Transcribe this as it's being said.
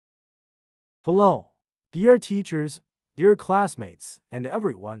Hello, dear teachers, dear classmates, and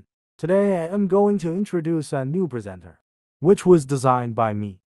everyone. Today I am going to introduce a new presenter, which was designed by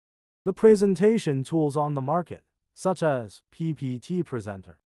me. The presentation tools on the market, such as PPT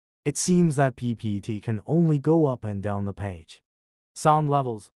presenter. It seems that PPT can only go up and down the page. Sound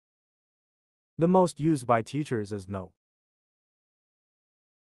levels. The most used by teachers is no.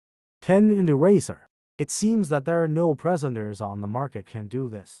 Pen and eraser. It seems that there are no presenters on the market can do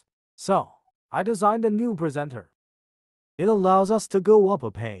this. So, I designed a new presenter. It allows us to go up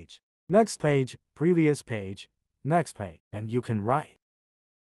a page, next page, previous page, next page, and you can write.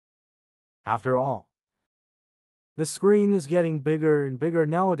 After all, the screen is getting bigger and bigger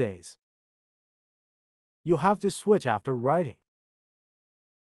nowadays. You have to switch after writing.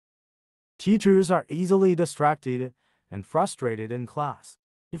 Teachers are easily distracted and frustrated in class.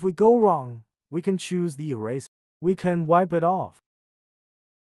 If we go wrong, we can choose the eraser. We can wipe it off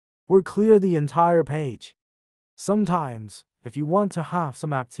or clear the entire page. Sometimes, if you want to have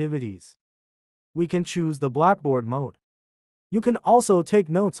some activities, we can choose the Blackboard mode. You can also take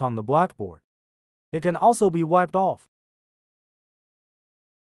notes on the Blackboard. It can also be wiped off.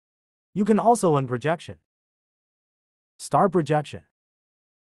 You can also end projection. Start projection.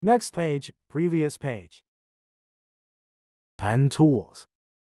 Next page, previous page. Pen tools.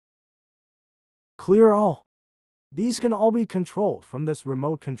 Clear all. These can all be controlled from this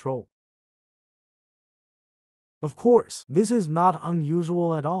remote control. Of course, this is not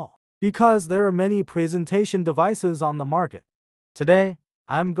unusual at all, because there are many presentation devices on the market. Today,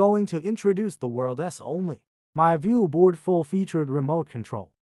 I'm going to introduce the world's only myViewBoard full-featured remote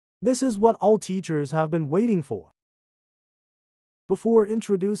control. This is what all teachers have been waiting for. Before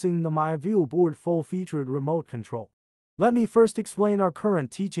introducing the myViewBoard full-featured remote control, let me first explain our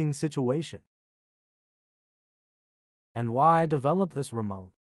current teaching situation and why I developed this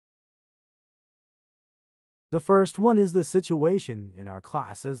remote. The first one is the situation in our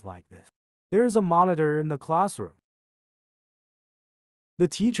classes like this. There's a monitor in the classroom. The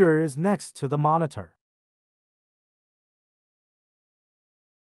teacher is next to the monitor.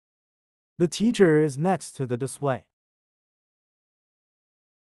 The teacher is next to the display.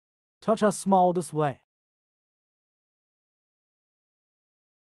 Touch a small display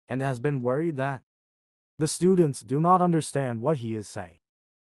and has been worried that the students do not understand what he is saying.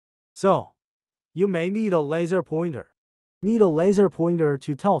 So, you may need a laser pointer. Need a laser pointer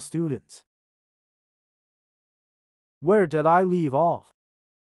to tell students. Where did I leave off?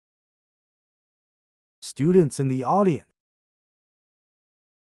 Students in the audience.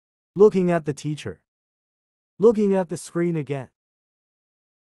 Looking at the teacher. Looking at the screen again.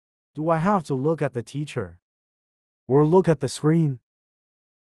 Do I have to look at the teacher or look at the screen?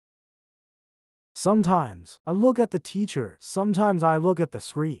 Sometimes I look at the teacher, sometimes I look at the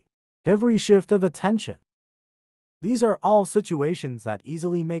screen. Every shift of attention. These are all situations that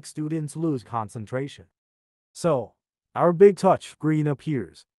easily make students lose concentration. So, our big touch screen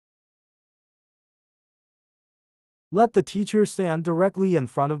appears. Let the teacher stand directly in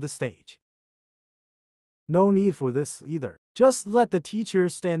front of the stage. No need for this either. Just let the teacher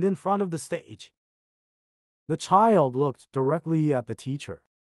stand in front of the stage. The child looked directly at the teacher.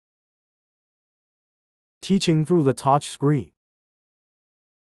 Teaching through the touch screen.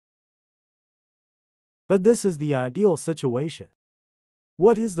 But this is the ideal situation.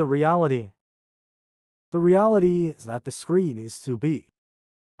 What is the reality? The reality is that the screen is too big.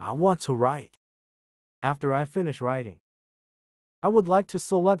 I want to write. After I finish writing, I would like to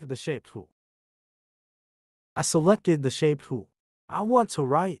select the shape tool. I selected the shape tool. I want to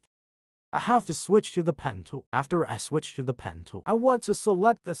write. I have to switch to the pen tool. After I switch to the pen tool, I want to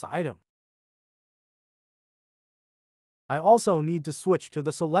select this item. I also need to switch to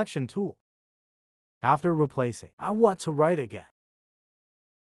the selection tool. After replacing, I want to write again.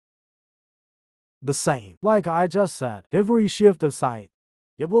 The same, like I just said, every shift of sight,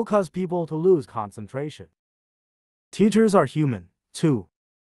 it will cause people to lose concentration. Teachers are human, too.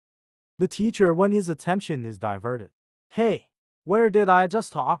 The teacher, when his attention is diverted. Hey, where did I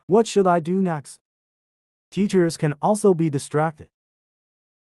just talk? What should I do next? Teachers can also be distracted.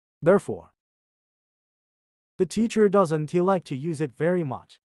 Therefore, the teacher doesn't like to use it very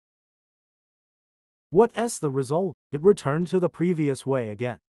much. What's the result? It returned to the previous way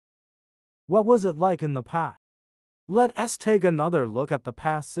again. What was it like in the past? Let us take another look at the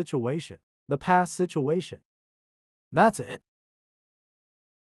past situation. The past situation. That's it.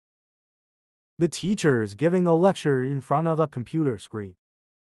 The teacher is giving a lecture in front of a computer screen.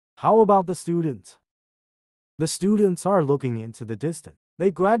 How about the students? The students are looking into the distance. They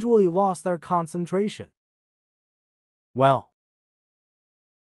gradually lost their concentration. Well,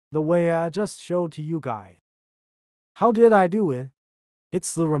 The way I just showed to you guys. How did I do it?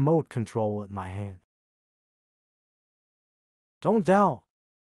 It's the remote control in my hand. Don't doubt.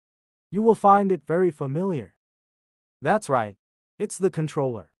 You will find it very familiar. That's right. It's the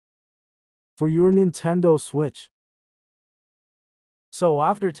controller for your Nintendo Switch. So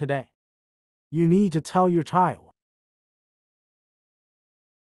after today, you need to tell your child,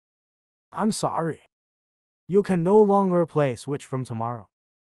 I'm sorry. You can no longer play Switch from tomorrow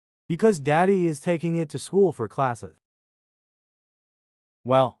because Daddy is taking it to school for classes.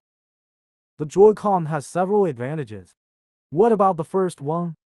 Well, the Joy-Con has several advantages. What about the first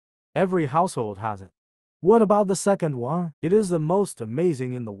one? Every household has it. What about the second one? It is the most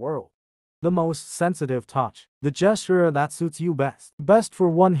amazing in the world. The most sensitive touch. The gesture that suits you best. Best for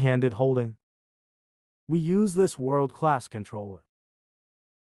one-handed holding. We use this world-class controller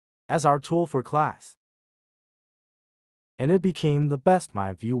as our tool for class. And it became the best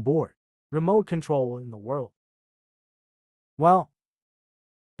myViewBoard remote control in the world. Well,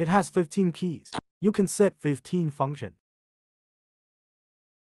 it has 15 keys. You can set 15 functions.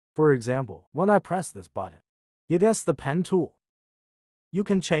 For example, when I press this button, it is the pen tool. You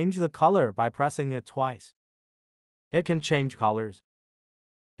can change the color by pressing it twice. It can change colors.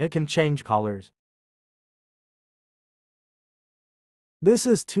 It can change colors. This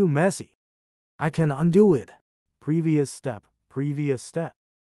is too messy. I can undo it. Previous step, previous step.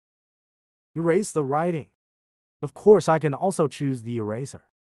 Erase the writing. Of course, I can also choose the eraser.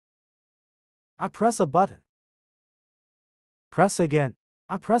 I press a button. Press again.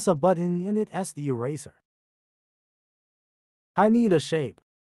 I press a button and it is the eraser. I need a shape.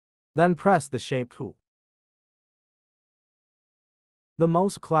 Then press the shape tool. The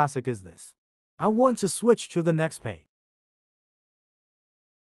most classic is this. I want to switch to the next page.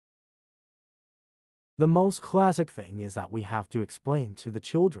 The most classic thing is that we have to explain to the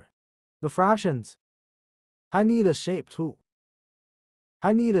children the fractions. I need a shape tool.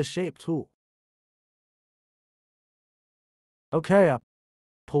 I need a shape tool. Okay,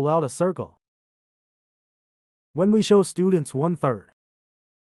 pull out a circle. When we show students 1/3,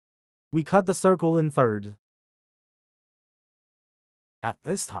 we cut the circle in thirds. At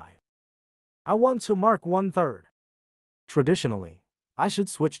this time, I want to mark 1/3. Traditionally, I should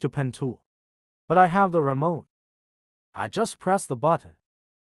switch to pen tool, but I have the remote. I just press the button.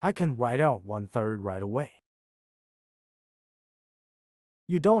 I can write out 1/3 right away.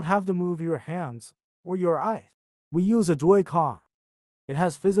 You don't have to move your hands or your eyes. We use a Joy-Con. It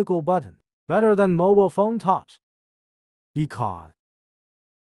has physical button, better than mobile phone touch. Because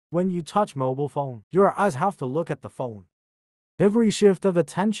when you touch mobile phone, your eyes have to look at the phone. Every shift of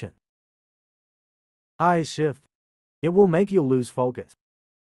attention, eye shift, it will make you lose focus.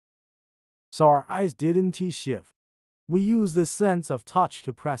 So our eyes didn't shift. We use this sense of touch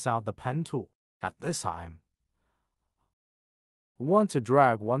to press out the pen tool. At this time, I want to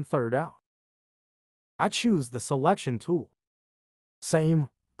drag 1/3 out. I choose the selection tool. Same,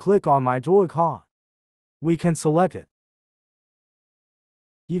 click on my Joy-Con. We can select it.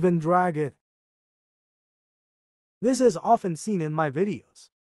 Even drag it. This is often seen in my videos.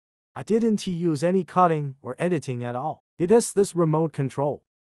 I didn't use any cutting or editing at all. It is this remote control.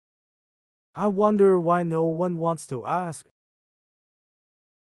 I wonder why no one wants to ask.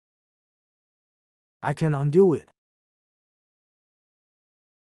 I can undo it.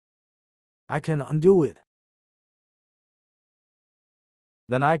 I can undo it.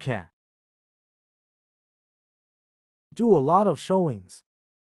 Then I can do a lot of showings.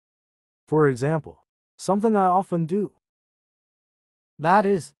 For example, something I often do. That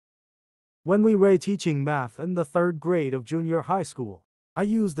is, when we were teaching math in the 3rd grade of junior high school, I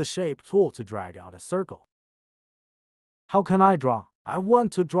use the shape tool to drag out a circle. How can I draw? I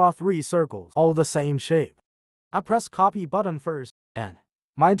want to draw 3 circles, all the same shape. I press copy button first, and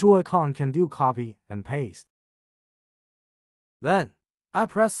my Joy-Con can do copy and paste. Then, I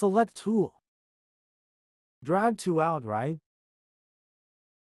press select tool. Drag 2 out, right?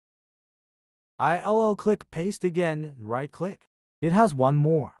 I'll click paste again and right click. It has one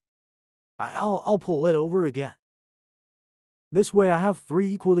more. I'll pull it over again. This way I have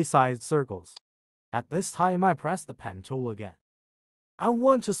 3 equally sized circles. At this time I press the pen tool again. I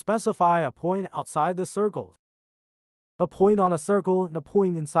want to specify a point outside the circle, a point on a circle and a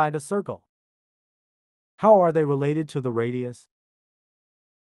point inside a circle. How are they related to the radius?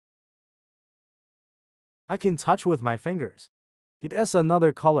 I can touch with my fingers. It is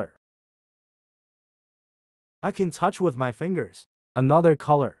another color. I can touch with my fingers. Another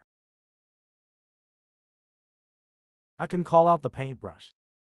color. I can call out the paintbrush.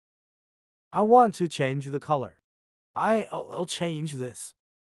 I want to change the color. I'll change this.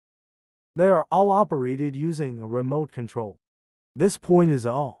 They are all operated using a remote control. This point is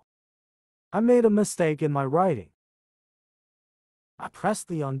all. I made a mistake in my writing. I pressed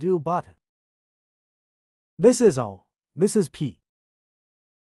the undo button. This is O. This is P.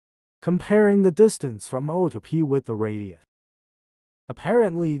 Comparing the distance from O to P with the radius.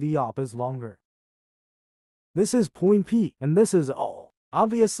 Apparently the op is longer. This is point P and this is O.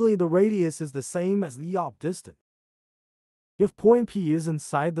 Obviously the radius is the same as the op distance. If point P is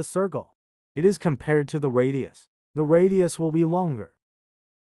inside the circle, it is compared to the radius. The radius will be longer.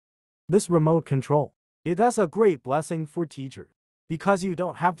 This remote control, it is a great blessing for teachers, because you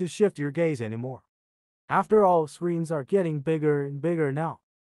don't have to shift your gaze anymore. After all, screens are getting bigger and bigger now.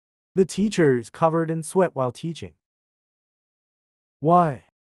 The teacher is covered in sweat while teaching. Why?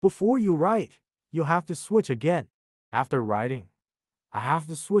 Before you write, you have to switch again. After writing, I have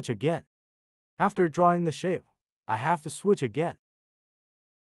to switch again. After drawing the shape, I have to switch again.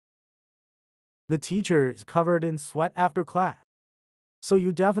 The teacher is covered in sweat after class. So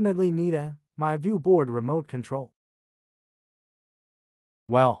you definitely need a myViewBoard remote control.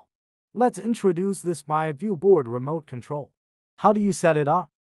 Well, let's introduce this myViewBoard remote control. How do you set it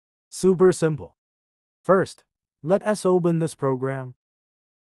up? Super simple. First, let us open this program.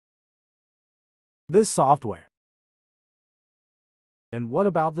 This software. And what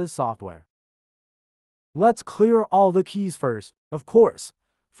about this software? Let's clear all the keys first. Of course,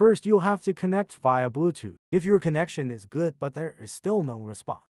 first you'll have to connect via Bluetooth. If your connection is good but there is still no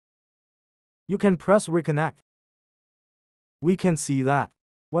response, you can press reconnect. We can see that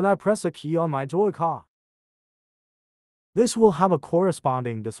when I press a key on my Joy-Con, this will have a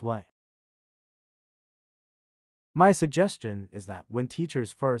corresponding display. My suggestion is that when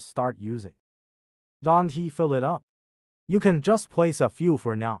teachers first start using, don't fill it up. You can just place a few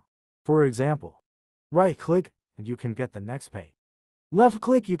for now. For example, right-click and you can get the next page.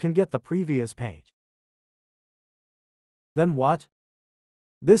 Left-click, you can get the previous page. Then what?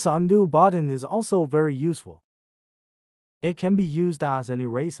 This undo button is also very useful. It can be used as an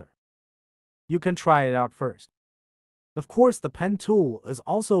eraser. You can try it out first. Of course, the pen tool is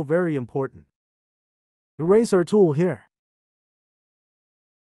also very important. Eraser tool here.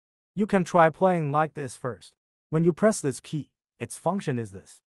 You can try playing like this first. When you press this key, its function is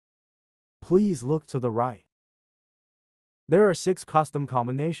this. Please look to the right. There are 6 custom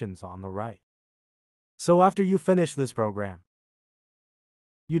combinations on the right. So after you finish this program,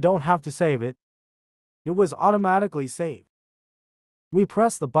 you don't have to save it. It was automatically saved. We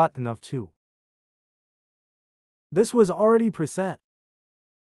press the button of 2. This was already preset.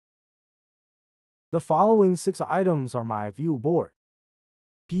 The following 6 items are myViewBoard,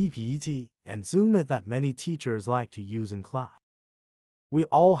 PPT, and Zoom It that many teachers like to use in class. We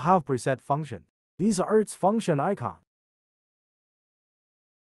all have preset functions. These are its function icons.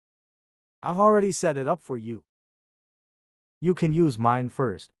 I've already set it up for you. You can use mine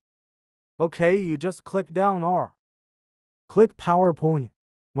first. Okay, you just click down or click PowerPoint.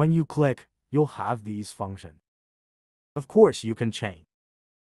 When you click, you'll have these functions. Of course, you can change.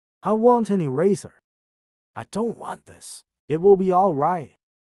 I want an eraser. I don't want this. It will be all right.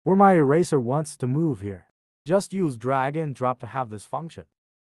 Where my eraser wants to move here. Just use drag and drop to have this function.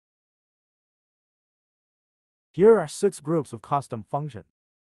 Here are 6 groups of custom functions.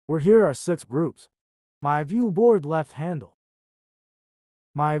 Where here are 6 groups. myViewBoard left handle,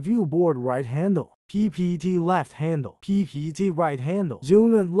 myViewBoard right handle, PPT left handle, PPT right handle,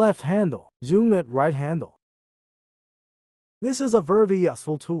 Zoom It left handle, Zoom It right handle. This is a very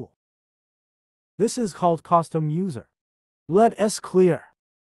useful tool. This is called custom user. Let us clear.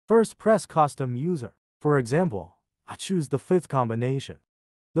 First press custom user. For example, I choose the 5th combination.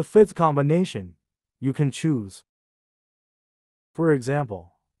 The 5th combination, you can choose. For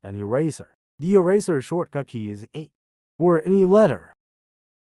example, an eraser. The eraser shortcut key is 8. Or any letter.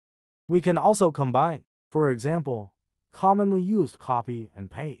 We can also combine. For example, commonly used copy and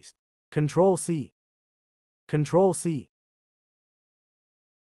paste. Control C. Control C.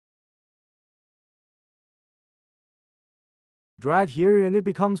 Drag here and it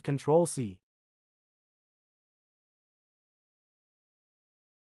becomes Control C.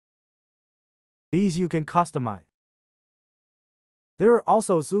 These you can customize. There are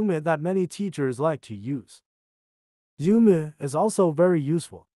also Zoom It that many teachers like to use. Zoom It is also very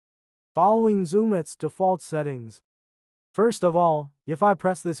useful. Following Zoom It's default settings. First of all, if I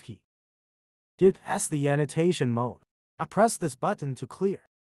press this key, it has the annotation mode. I press this button to clear.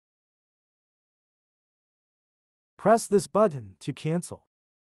 Press this button to cancel.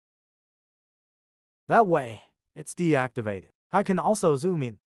 That way, it's deactivated. I can also zoom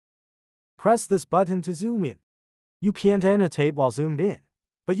in. Press this button to zoom in. You can't annotate while zoomed in.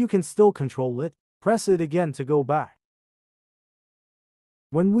 but you can still control it. Press it again to go back.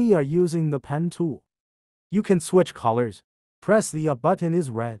 When we are using the pen tool, you can switch colors. Press the up button is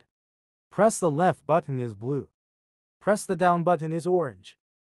red. Press the left button is blue. Press the down button is orange.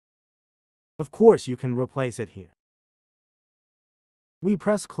 Of course, you can replace it here. We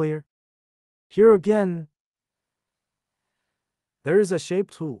press clear. Here again, there is a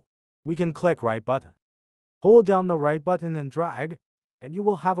shape tool. We can click right button. Hold down the right button and drag, and you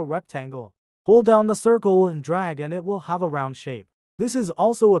will have a rectangle. Hold down the circle and drag, and it will have a round shape. This is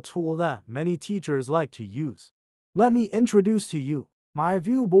also a tool that many teachers like to use. Let me introduce to you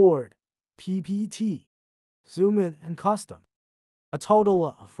myViewBoard, PPT, Zoom in, and Custom. A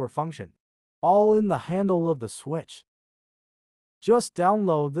total of 4 functions, all in the handle of the switch. Just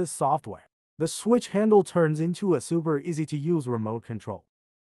download this software. The switch handle turns into a super easy to use remote control.